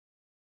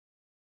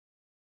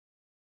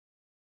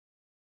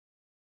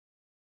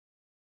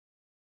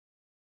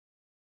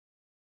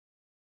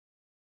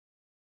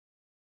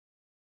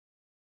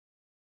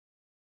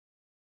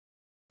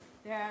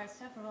There are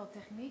several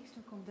techniques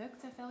to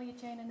conduct a value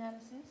chain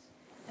analysis,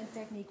 and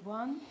technique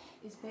 1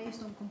 is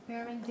based on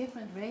comparing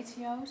different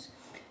ratios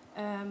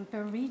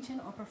per region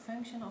or per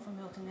function of a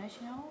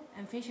multinational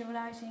and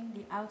visualizing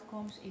the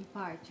outcomes in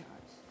pie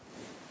charts.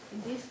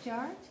 In this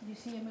chart, you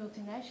see a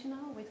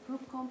multinational with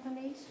group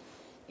companies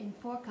in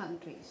 4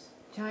 countries: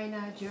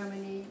 China,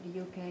 Germany,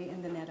 the UK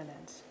and the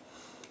Netherlands.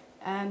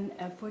 And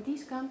for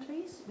these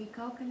countries, we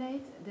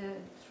calculate the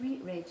 3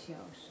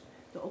 ratios.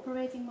 The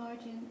operating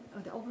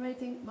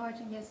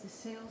margin, yes, the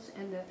sales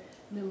and the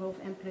number of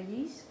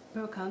employees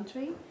per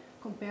country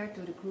compared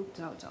to the group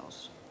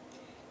totals.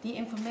 The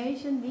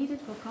information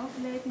needed for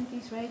calculating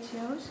these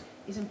ratios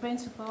is in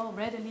principle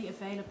readily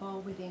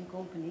available within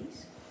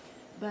companies,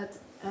 but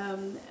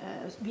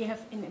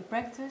in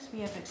practice we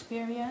have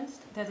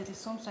experienced that it is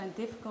sometimes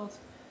difficult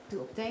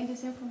to obtain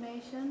this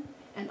information,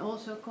 and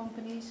also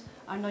companies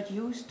are not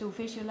used to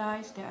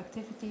visualize their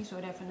activities or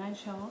their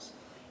financials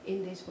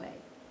in this way.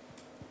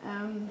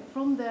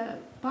 From the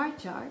pie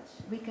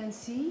charts, we can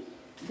see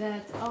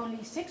that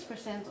only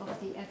 6% of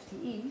the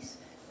FTEs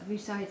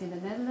reside in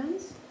the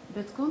Netherlands,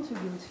 but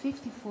contribute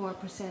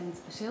 54%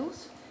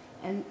 sales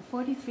and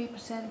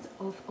 43%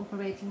 of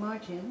operating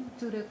margin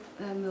to the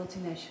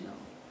multinational.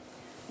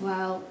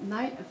 While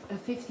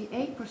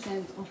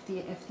 58% of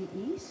the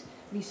FTEs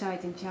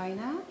reside in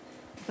China,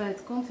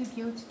 but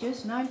contribute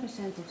just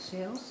 9% of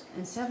sales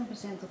and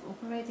 7% of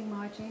operating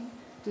margin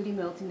to the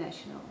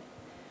multinational.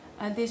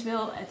 And this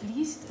will at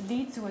least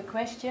lead to a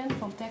question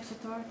from tax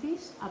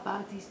authorities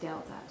about these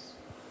deltas.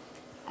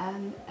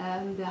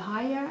 And the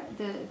higher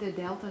the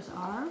deltas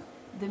are,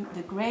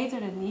 the greater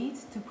the need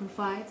to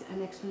provide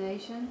an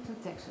explanation to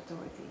tax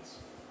authorities.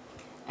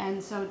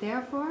 And so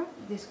therefore,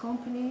 this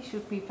company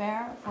should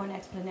prepare for an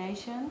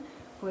explanation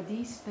for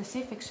these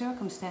specific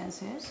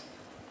circumstances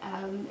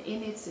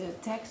in its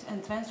tax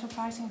and transfer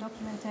pricing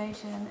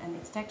documentation and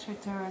its tax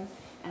return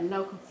and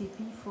local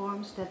TP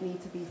forms that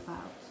need to be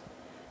filed.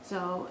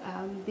 So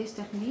this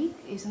technique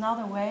is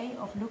another way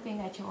of looking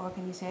at your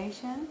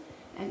organization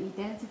and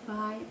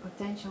identify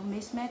potential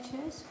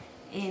mismatches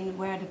in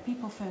where the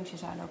people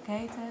functions are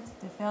located,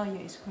 the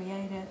value is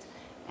created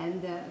and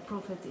the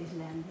profit is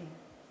landing.